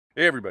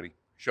Hey everybody,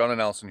 Sean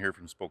and Allison here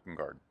from Spoken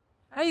Garden.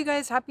 Hi you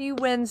guys, happy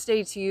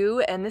Wednesday to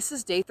you, and this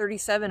is day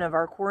 37 of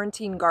our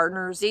Quarantine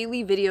Gardener's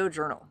daily video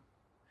journal.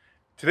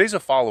 Today's a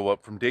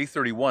follow-up from day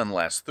 31,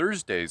 last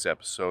Thursday's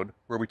episode,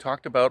 where we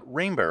talked about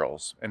rain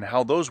barrels and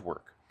how those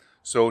work.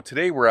 So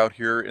today we're out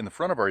here in the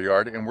front of our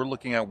yard and we're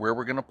looking at where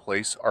we're going to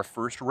place our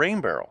first rain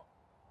barrel.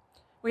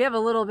 We have a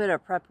little bit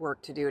of prep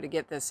work to do to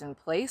get this in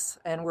place,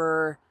 and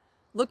we're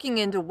looking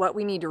into what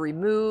we need to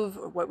remove,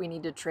 what we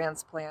need to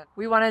transplant.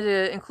 We wanted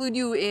to include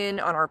you in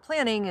on our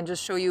planning and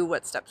just show you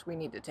what steps we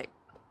need to take.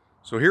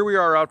 So here we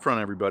are out front,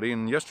 everybody,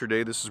 and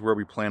yesterday this is where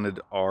we planted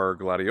our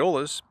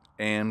gladiolas,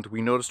 and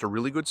we noticed a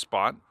really good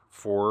spot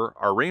for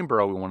our rain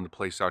barrel we wanted to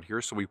place out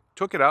here. So we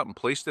took it out and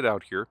placed it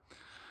out here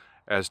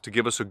as to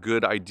give us a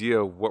good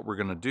idea of what we're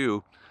going to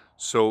do.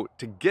 So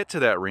to get to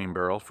that rain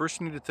barrel,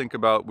 first you need to think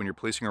about, when you're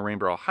placing a rain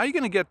barrel, how are you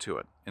going to get to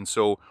it? And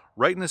so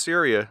right in this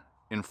area,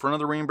 in front of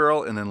the rain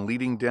barrel and then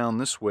leading down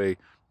this way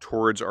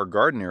towards our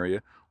garden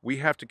area, we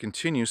have to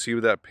continue, see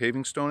where that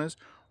paving stone is?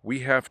 We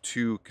have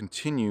to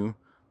continue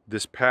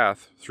this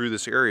path through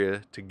this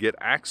area to get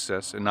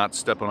access and not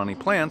step on any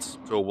plants.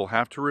 So we'll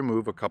have to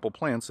remove a couple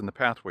plants in the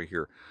pathway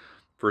here.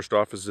 First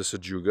off is this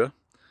ajuga.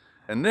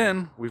 And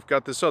then we've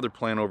got this other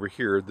plant over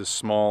here, this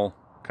small,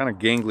 kind of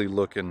gangly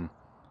looking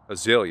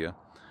azalea.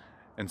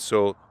 And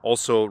so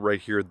also right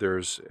here,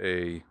 there's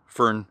a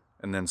fern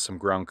and then some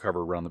ground cover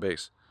around the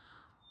base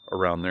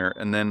around there.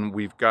 And then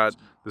we've got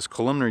this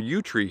columnar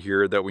yew tree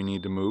here that we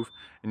need to move.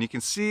 And you can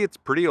see it's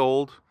pretty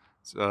old.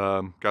 It's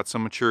got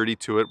some maturity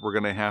to it. We're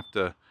gonna have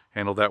to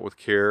handle that with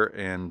care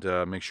and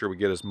make sure we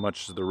get as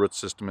much of the root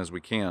system as we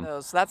can.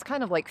 So that's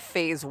kind of like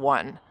phase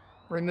one.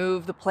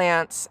 Remove the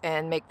plants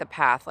and make the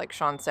path, like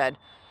Sean said.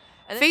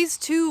 And phase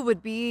two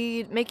would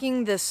be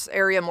making this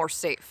area more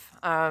safe.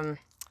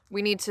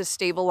 We need to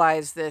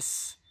stabilize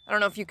this. I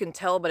don't know if you can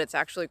tell, but it's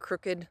actually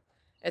crooked.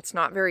 It's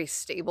not very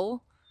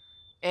stable.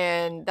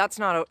 And that's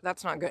not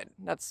good.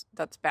 That's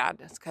bad.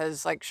 It's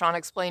because, like Sean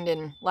explained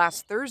in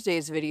last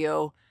Thursday's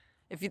video,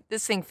 if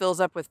this thing fills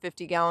up with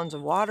 50 gallons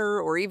of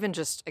water or even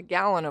just a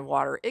gallon of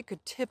water, it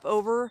could tip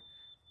over.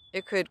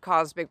 It could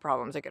cause big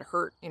problems. It could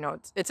hurt. You know,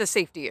 it's a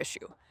safety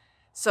issue.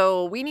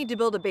 So we need to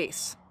build a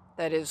base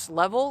that is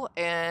level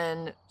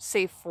and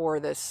safe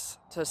for this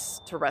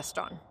to rest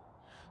on.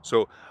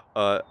 So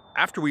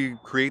after we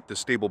create the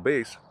stable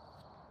base,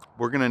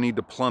 we're going to need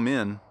to plumb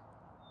in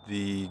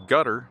the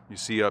gutter you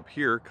see up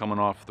here coming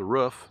off the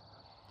roof.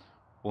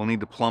 We'll need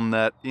to plumb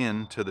that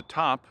in to the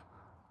top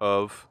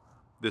of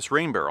this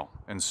rain barrel.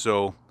 And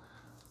so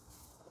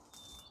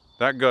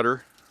that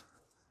gutter,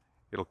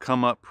 it'll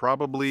come up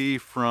probably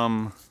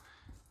from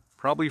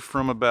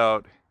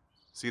about,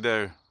 see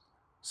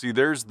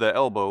there's the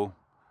elbow.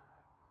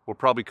 We'll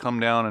probably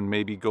come down and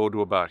maybe go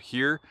to about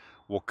here.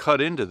 We'll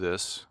cut into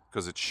this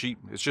because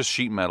it's just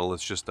sheet metal.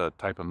 It's just a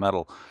type of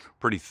metal,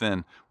 pretty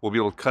thin. We'll be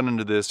able to cut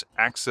into this,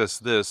 access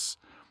this,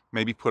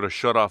 maybe put a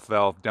shutoff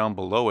valve down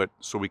below it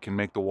so we can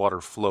make the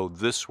water flow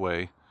this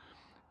way,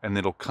 and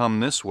it'll come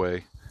this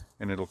way,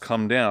 and it'll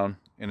come down,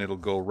 and it'll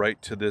go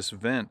right to this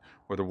vent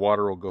where the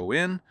water will go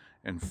in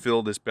and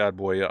fill this bad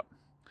boy up.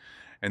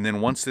 And then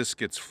once this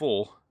gets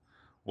full,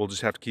 we'll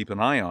just have to keep an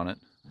eye on it.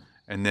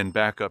 And then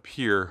back up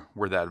here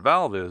where that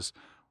valve is,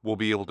 we'll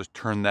be able to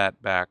turn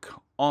that back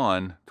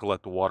on to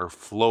let the water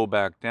flow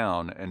back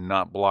down and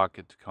not block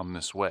it to come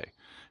this way.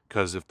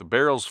 Because if the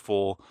barrel's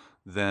full,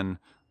 then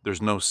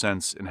there's no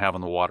sense in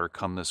having the water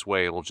come this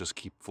way. It'll just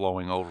keep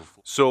flowing over.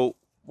 So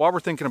while we're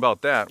thinking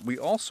about that, we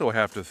also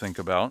have to think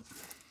about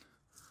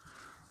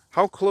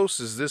how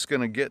close is this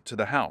going to get to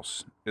the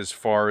house as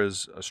far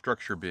as a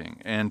structure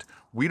being. And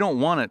we don't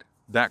want it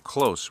that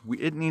close.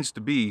 It needs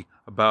to be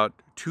about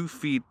 2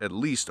 feet at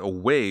least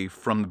away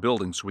from the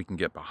building so we can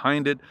get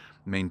behind it,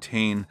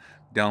 maintain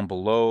down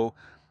below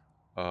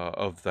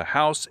of the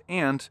house,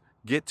 and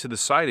get to the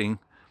siding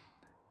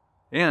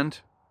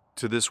and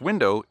to this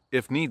window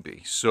if need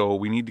be. So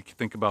we need to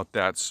think about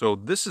that. So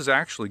this is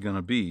actually going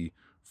to be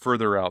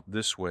further out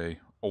this way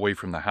away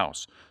from the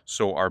house.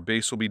 So our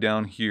base will be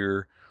down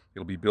here,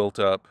 it'll be built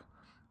up,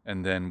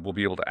 and then we'll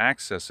be able to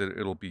access it.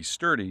 It'll be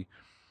sturdy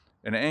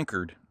and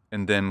anchored,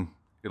 and then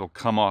it'll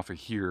come off of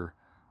here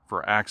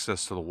for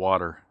access to the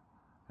water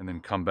and then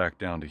come back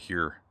down to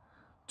here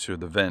to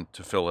the vent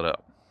to fill it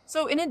up.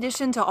 So in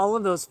addition to all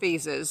of those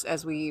phases,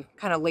 as we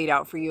kind of laid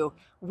out for you,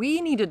 we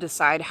need to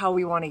decide how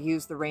we want to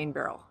use the rain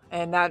barrel.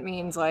 And that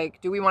means,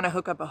 like, do we want to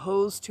hook up a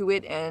hose to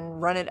it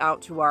and run it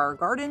out to our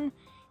garden?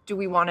 Do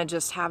we want to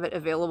just have it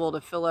available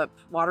to fill up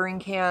watering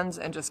cans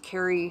and just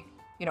carry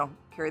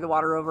the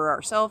water over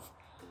ourselves?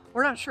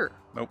 We're not sure.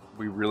 Nope,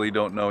 we really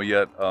don't know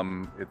yet.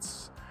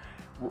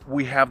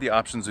 We have the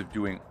options of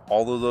doing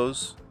all of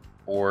those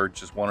or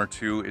just one or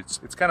two.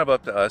 It's kind of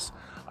up to us.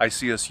 I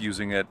see us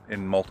using it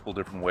in multiple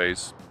different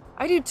ways.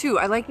 I do too.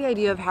 I like the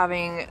idea of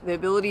having the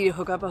ability to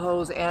hook up a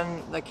hose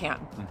and the can.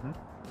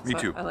 Me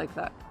too. I like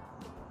that.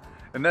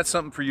 And that's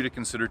something for you to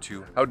consider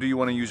too. How do you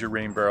want to use your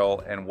rain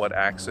barrel and what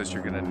access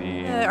you're going to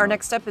need? Our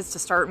next step is to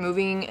start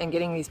moving and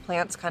getting these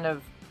plants kind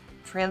of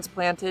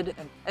transplanted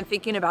and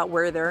thinking about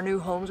where their new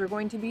homes are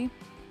going to be.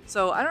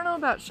 So I don't know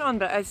about Sean,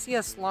 but I see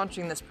us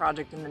launching this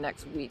project in the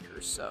next week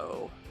or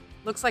so.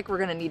 Looks like we're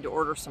gonna need to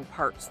order some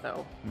parts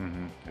though.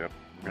 Yep,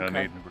 we're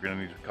gonna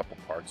need a couple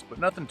parts, but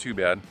nothing too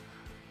bad.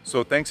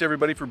 So thanks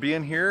everybody for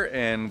being here,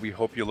 and we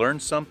hope you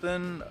learned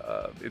something.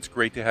 It's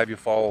great to have you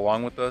follow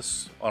along with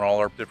us on all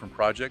our different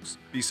projects.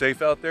 Be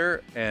safe out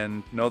there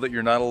and know that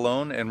you're not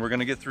alone, and we're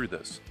gonna get through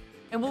this.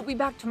 And we'll be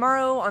back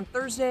tomorrow on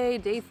Thursday,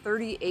 day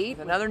 38,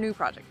 with another new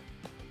project.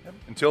 Yep.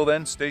 Until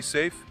then, stay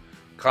safe.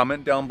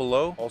 Comment down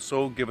below.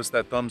 Also, give us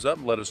that thumbs up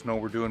and let us know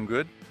we're doing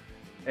good.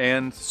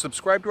 And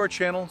subscribe to our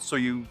channel so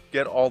you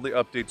get all the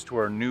updates to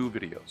our new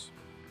videos.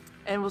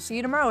 And we'll see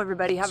you tomorrow,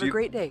 everybody. Have a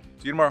great day.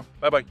 See you tomorrow.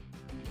 Bye-bye.